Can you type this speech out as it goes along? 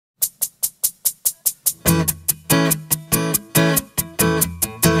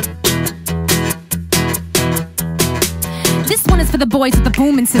This one is for the boys with the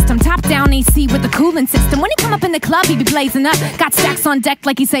booming system. Top down AC with the cooling system. When he come up in the club, he be blazing up. Got stacks on deck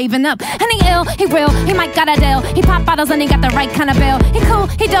like he's saving up. And he ill, he real, he might got a deal. He pop bottles and he got the right kind of bill. He cool,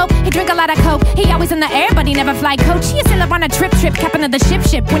 he dope, he drink a lot of coke. He always in the air, but he never fly coach. He is still on a trip, captain of the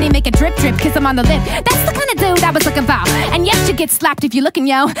ship. When he make a drip, kiss him on the lip. That's the kind of dude I was looking for. And yes, you get slapped if you're looking,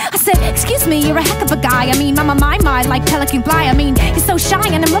 yo. I said, excuse me, you're a heck of a guy. I mean, mama, my, like pelican fly. I mean, you're so shy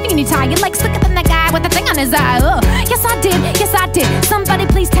and I'm loving you tie. You're like slicker than the guy with the thing on his eye. Ugh. Yes, I did, yes, I did. Somebody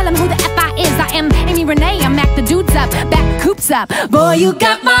please tell him who the F I is. I am Amy Renee, I'm Mac the dudes up, back coops up. Boy, you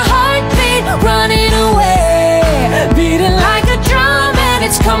got my heartbeat running away, beating like a drum and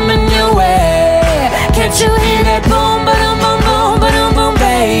it's coming your way. Can't you hear that boom, ba-dum, boom, boom, ba-dum, boom,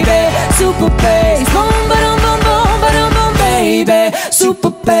 baby? Super bass, boom, ba-dum, boom, boom, ba-dum, boom, baby.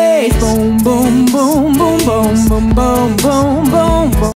 Super bass, boom, boom, boom, boom, boom, boom, boom, boom, boom.